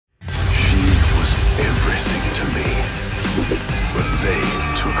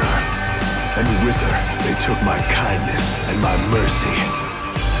with her, they took my kindness and my mercy.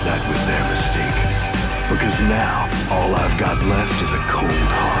 That was their mistake. Because now, all I've got left is a cold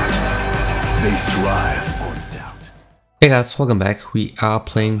heart. They thrive on doubt. Hey guys, welcome back. We are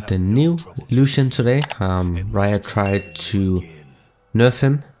playing the new Lucian today. Riot tried to nerf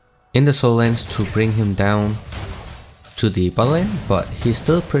him in the soul lanes to bring him down to the bot lane, but he's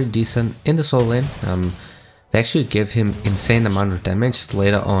still pretty decent in the soul lane. They actually give him insane amount of damage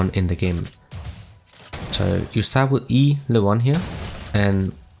later on in the game. So you start with E level 1 here,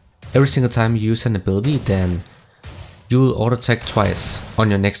 and every single time you use an ability, then you will auto attack twice on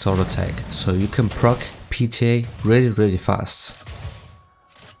your next auto attack. So you can proc PTA really fast.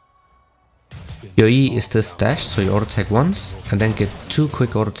 Your E is this dash, so you auto attack once and then get 2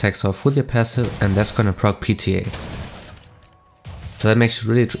 quick auto attacks off with your passive, and that's gonna proc PTA. So that makes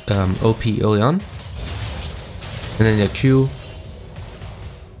you really OP early on. And then your Q,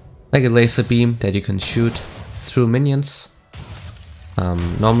 like a laser beam that you can shoot through minions.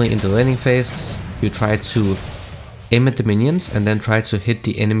 Normally in the laning phase, you try to aim at the minions and then try to hit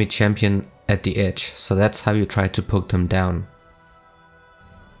the enemy champion at the edge. So that's how you try to poke them down.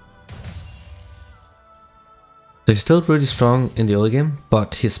 So he's still really strong in the early game,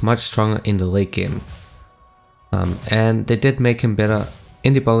 but he's much stronger in the late game. And they did make him better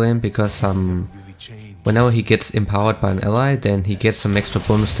in the bot lane because whenever he gets empowered by an ally, then he gets some extra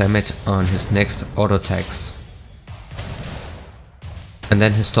bonus damage on his next auto attacks. And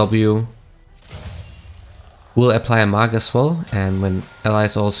then his W will apply a mark as well, and when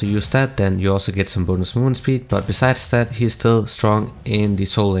allies also use that, then you also get some bonus movement speed. But besides that, he's still strong in the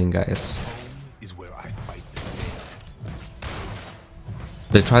soul lane, guys.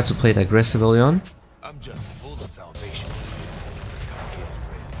 They try to play it aggressive early on.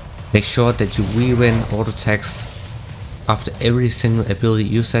 Make sure that you re-win auto attacks after every single ability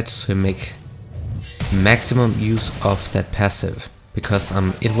usage, so you make maximum use of that passive, because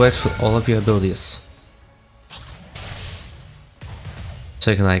it works with all of your abilities.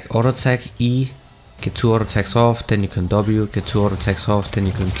 So you can like auto attack E, get 2 auto attacks off, then you can W, get 2 auto attacks off, then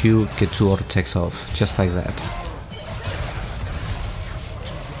you can Q, get 2 auto attacks off, just like that.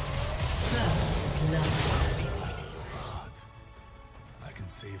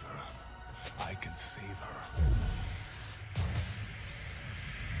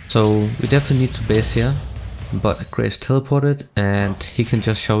 So we definitely need to base here, but Graves teleported and he can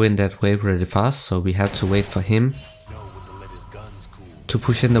just show in that wave really fast, so we have to wait for him to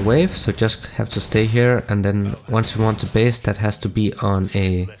push in the wave. So just have to stay here, and then once we want to base, that has to be on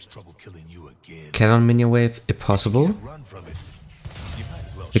a cannon minion wave if possible,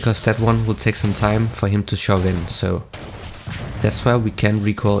 because that one will take some time for him to shove in, so that's why we can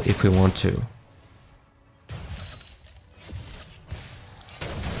recall if we want to.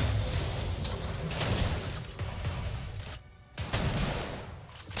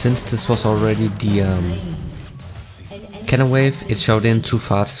 Since this was already the cannon wave, it showed in too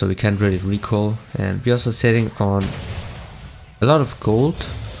fast, so we can't really recall. And we're also sitting on a lot of gold,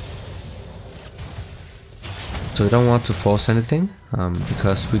 so we don't want to force anything,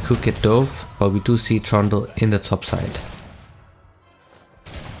 because we could get dove, but we do see Trundle in the top side.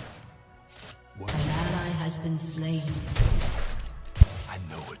 An ally has been slain. I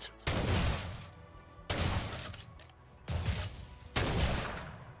know it.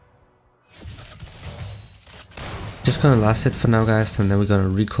 Just gonna last it for now, guys, and then we're gonna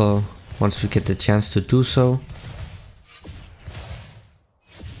recall once we get the chance to do so.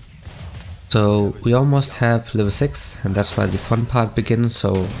 So we almost have level 6, and that's why the fun part begins.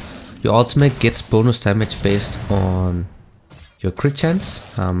 So your ultimate gets bonus damage based on your crit chance.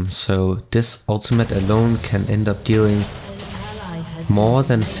 So this ultimate alone can end up dealing more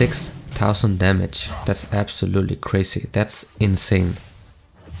than 6,000 damage. That's absolutely crazy. That's insane.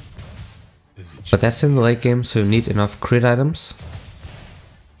 But that's in the late game, so you need enough crit items.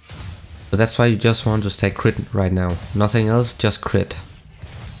 But that's why you just want to stack crit right now. Nothing else, just crit.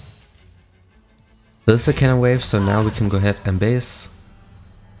 This is a cannon wave, so now we can go ahead and base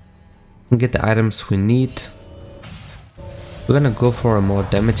and get the items we need. We're gonna go for a more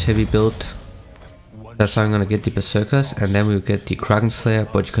damage heavy build. That's why I'm gonna get the Berserkers, and then we'll get the Kraken Slayer,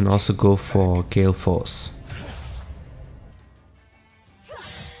 but you can also go for Gale Force.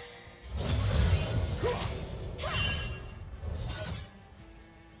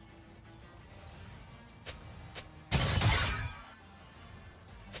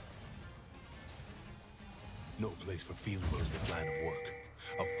 No place for feelings in this line of work.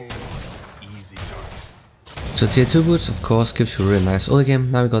 A full-on, easy target. So tier 2 boots of course gives you a really nice early game.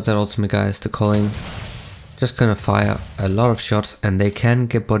 Now we got that ultimate, guys, the calling. just gonna fire a lot of shots, and they can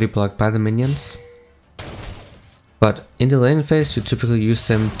get body blocked by the minions. But in the laning phase, you typically use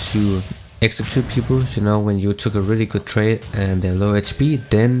them to execute people. You know, when you took a really good trade and they're low HP,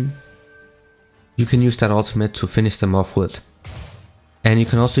 then you can use that ultimate to finish them off with. And you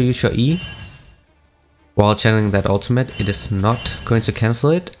can also use your E while channeling that ultimate. It is not going to cancel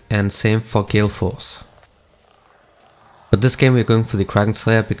it, and same for Gale Force. But this game we're going for the Kraken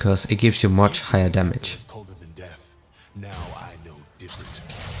Slayer because it gives you much higher damage.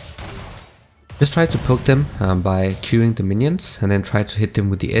 Just try to poke them by queuing the minions, and then try to hit them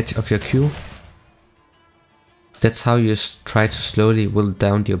with the edge of your Q. That's how you try to slowly whittle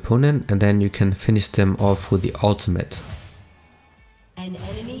down the opponent, and then you can finish them off with the ultimate. An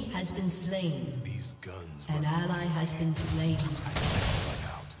enemy has been slain. An ally has been slain.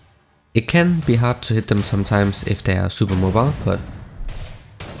 It can be hard to hit them sometimes if they are super mobile, but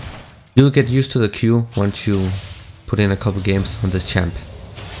you'll get used to the Q once you put in a couple games on this champ.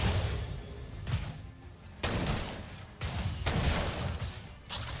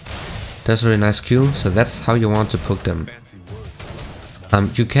 That's a really nice Q, so that's how you want to poke them.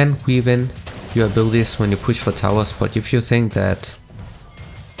 You can weave in your abilities when you push for towers, but if you think that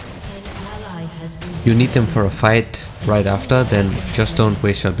you need them for a fight right after, then just don't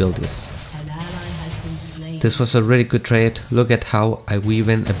waste your abilities. This was a really good trade. Look at how I weave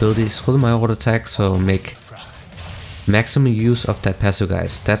in abilities with my auto attack, so make maximum use of that passive,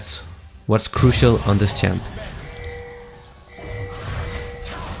 guys. That's what's crucial on this champ.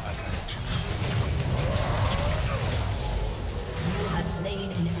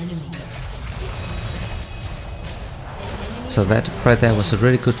 So that right there was a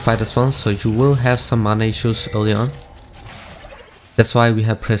really good fight as well, so you will have some mana issues early on. That's why we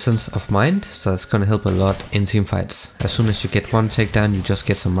have presence of mind, so that's gonna help a lot in team fights. As soon as you get one takedown, you just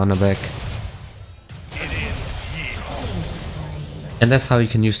get some mana back. And that's how you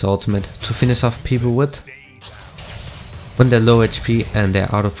can use the ultimate to finish off people with when they're low HP and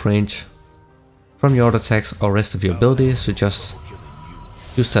they're out of range from your auto attacks or rest of your abilities. So just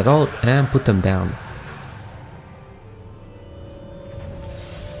use that ult and put them down.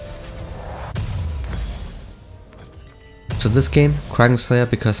 So this game, Kraken Slayer,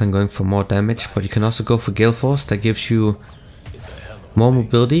 because I'm going for more damage, but you can also go for Gale Force, that gives you more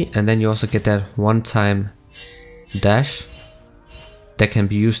mobility, and then you also get that one-time dash that can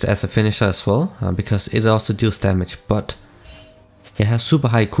be used as a finisher as well, because it also deals damage, but it has super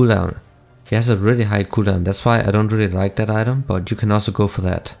high cooldown. It has a really high cooldown, that's why I don't really like that item, but you can also go for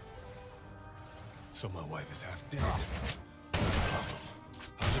that. So my wife is half dead.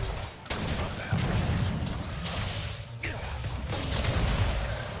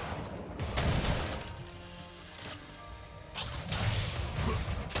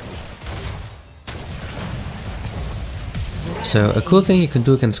 So a cool thing you can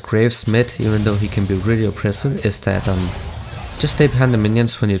do against Graves mid, even though he can be really oppressive, is that just stay behind the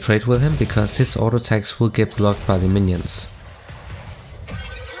minions when you trade with him, because his auto attacks will get blocked by the minions.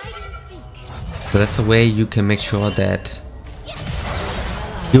 So that's a way you can make sure that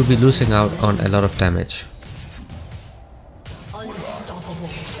you'll be losing out on a lot of damage.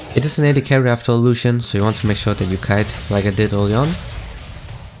 It is an AD carry after Lucian, so you want to make sure that you kite like I did early on.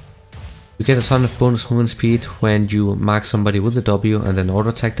 You get a ton of bonus movement speed when you mark somebody with a W and then auto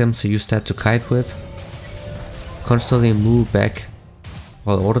attack them, so use that to kite with. Constantly move back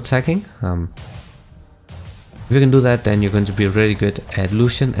while auto attacking. If you can do that, then you're going to be really good at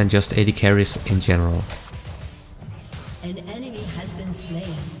Lucian and just AD carries in general. An enemy has been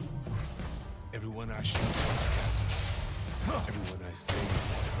slain. Everyone I shoot is her. Everyone I save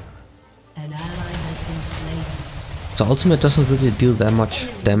is her. An ally has been slain. So ultimate doesn't really deal that much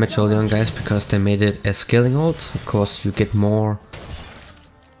damage early on, guys, because they made it a scaling ult. Of course, you get more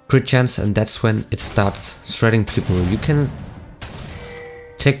crit chance, and that's when it starts shredding people. You can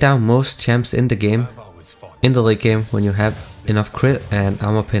take down most champs in the game, in the late game, when you have enough crit and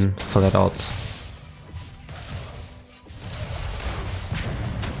armor pin for that ult.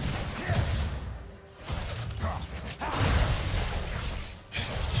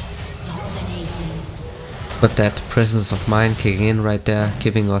 But that presence of mind kicking in right there,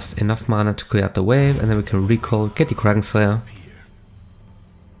 giving us enough mana to clear out the wave, and then we can recall, get the Kraken Slayer.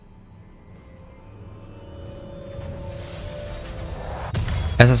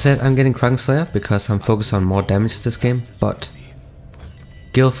 As I said, I'm getting Kraken Slayer because I'm focused on more damage this game, but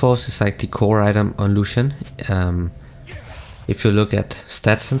Gale Force is like the core item on Lucian. If you look at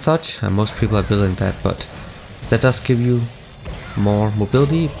stats and such, most people are building that, but that does give you more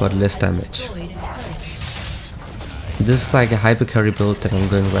mobility but less damage. This is like a hyper carry build that I'm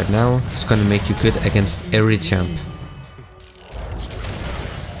going right now. It's gonna make you good against every champ.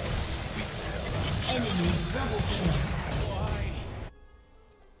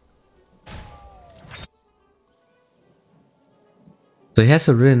 So he has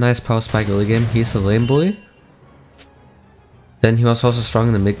a really nice power spike early game. He's a lane bully. Then he was also strong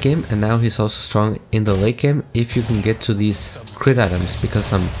in the mid game, and now he's also strong in the late game if you can get to these crit items,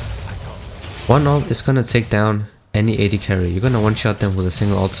 because one ult is gonna take down any AD carry. You're gonna one shot them with a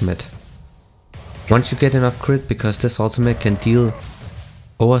single ultimate. Once you get enough crit, because this ultimate can deal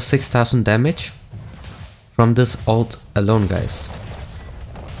over 6,000 damage from this ult alone, guys.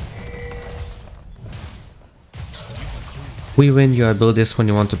 We win your abilities when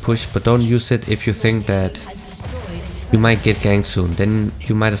you want to push, but don't use it if you think that you might get ganked soon. Then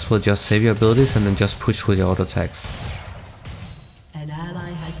you might as well just save your abilities and then just push with your auto attacks. An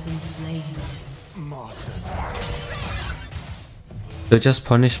ally has been slain. You're just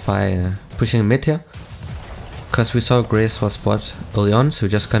punished by pushing mid here, because we saw Grace was bot early on, so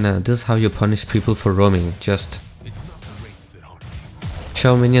you're just gonna, this is how you punish people for roaming. Just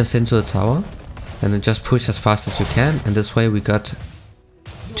show minions into the tower and then just push as fast as you can, and this way we got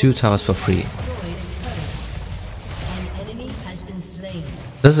 2 towers for free.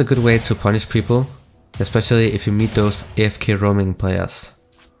 This is a good way to punish people, especially if you meet those AFK roaming players.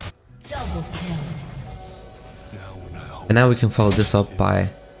 And now we can follow this up by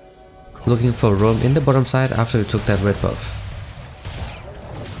looking for a roam in the bottom side after we took that red buff.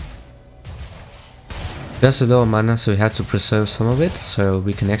 There's a lower mana, so we have to preserve some of it, so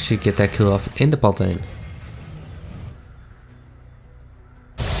we can actually get that kill off in the bot lane.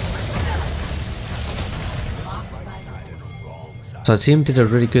 So our team did a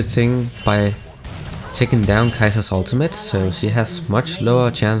really good thing by taking down Kai'Sa's ultimate, so she has much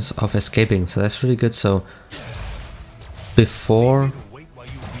lower chance of escaping, so that's really good. So before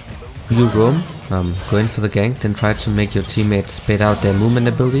you roam, go in for the gank, then try to make your teammates bait out their movement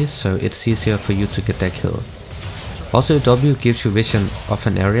abilities, so it's easier for you to get that kill. Also, W gives you vision of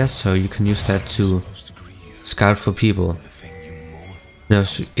an area, so you can use that to scout for people. Now,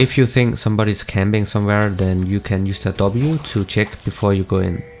 if you think somebody's camping somewhere, then you can use that W to check before you go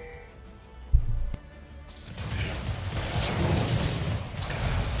in.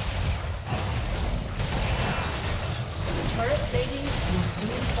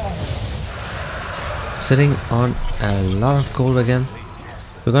 Sitting on a lot of gold again.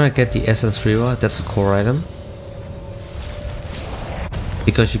 We're gonna get the S11, that's a core item.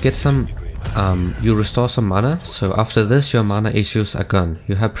 Because you get some, you restore some mana, so after this your mana issues are gone.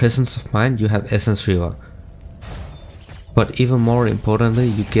 You have presence of mind, you have S11. But even more importantly,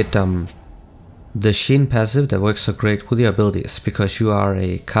 you get the Sheen passive that works so great with your abilities, because you are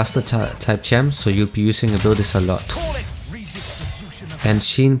a caster type champ, so you'll be using abilities a lot. And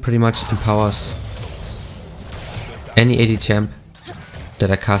Sheen pretty much empowers any AD champ that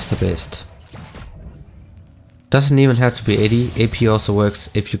are caster based. Doesn't even have to be AD, AP also works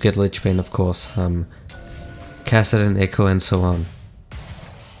if you get Lich Bane, of course. Caster and Echo and so on.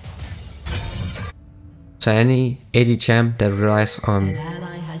 So any AD champ that relies on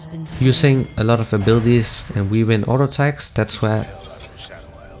using a lot of abilities and weaving auto attacks, that's where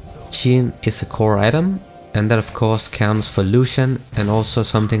Sheen is a core item, and that of course counts for Lucian and also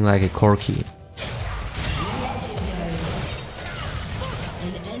something like a core key.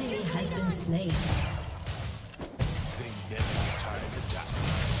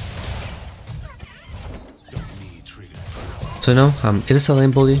 So no, it is a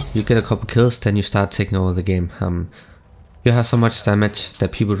lane bully. You get a couple kills, then you start taking over the game. You have so much damage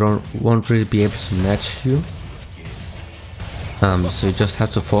that people won't really be able to match you. So you just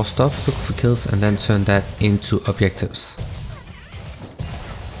have to force stuff, look for kills, and then turn that into objectives.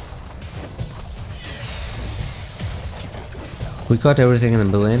 We got everything in the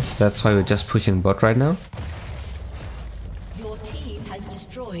mid lane, so that's why we're just pushing bot right now. Your team has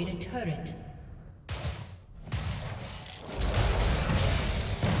destroyed a turret.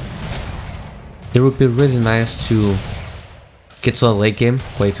 It would be really nice to get to a late game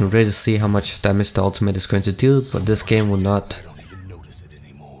where you can really see how much damage the ultimate is going to deal, but this game will not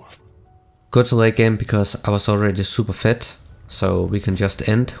go to late game because I was already super fit, so we can just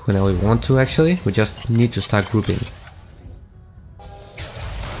end whenever we want to actually. We just need to start grouping.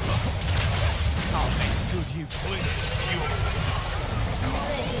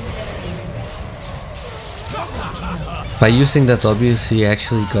 By using that W, she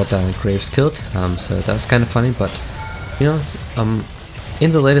actually got Graves killed, so that was kind of funny, but you know,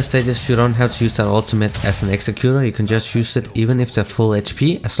 in the later stages you don't have to use that ultimate as an executor. You can just use it even if they're full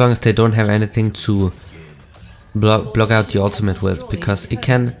HP, as long as they don't have anything to block out the ultimate with, because it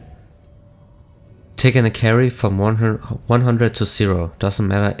can take in a carry from 100 to 0. Doesn't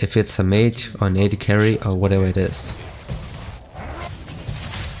matter if it's a mage or an AD carry or whatever it is.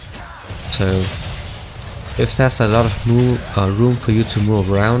 So if there's a lot of room for you to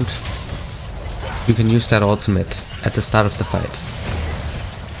move around, you can use that ultimate at the start of the fight.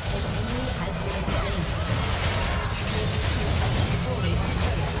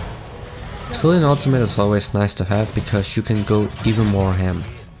 Still, an ultimate is always nice to have because you can go even more ham.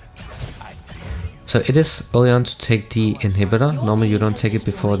 So it is early on to take the inhibitor. Normally you don't take it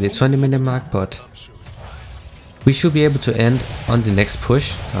before the 20-minute mark, but we should be able to end on the next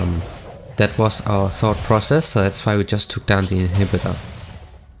push. That was our thought process, so that's why we just took down the inhibitor.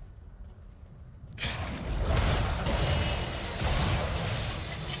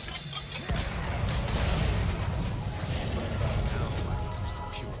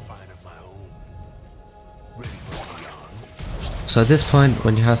 So at this point,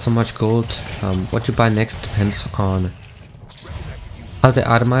 when you have so much gold, what you buy next depends on how they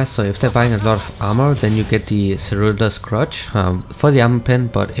itemize. So if they're buying a lot of armor, then you get the Cerulea's Grudge for the armor pin,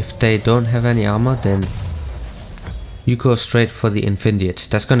 but if they don't have any armor, then you go straight for the Infinity Edge.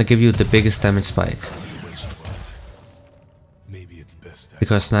 That's gonna give you the biggest damage spike.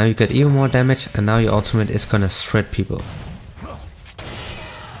 Because now you get even more damage, and now your ultimate is gonna shred people.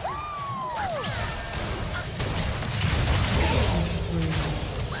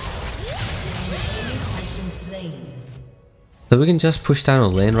 So we can just push down a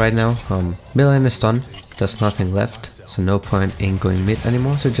lane right now. Mid lane is done, there's nothing left, so no point in going mid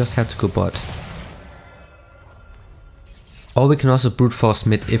anymore, so just have to go bot. Or we can also brute force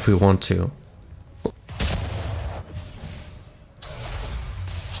mid if we want to.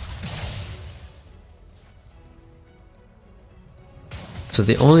 So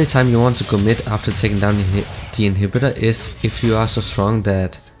the only time you want to go mid after taking down the inhibitor is if you are so strong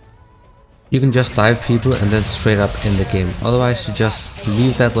that you can just dive people and then straight up end the game. Otherwise you just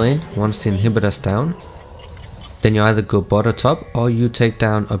leave that lane once the inhibitor's down. Then you either go bot or top, or you take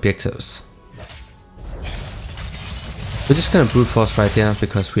down objectives. We're just gonna brute force right here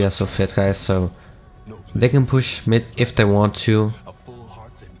because we are so fit, guys, so they can push mid if they want to.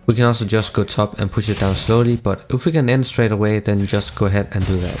 We can also just go top and push it down slowly, but if we can end straight away, then just go ahead and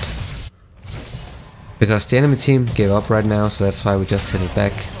do that. Because the enemy team gave up right now, so that's why we just hit it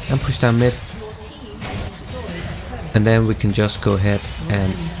back and push down mid. And then we can just go ahead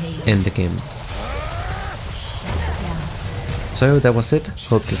and end the game. So that was it.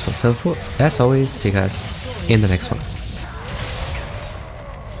 Hope this was helpful. As always, see you guys in the next one.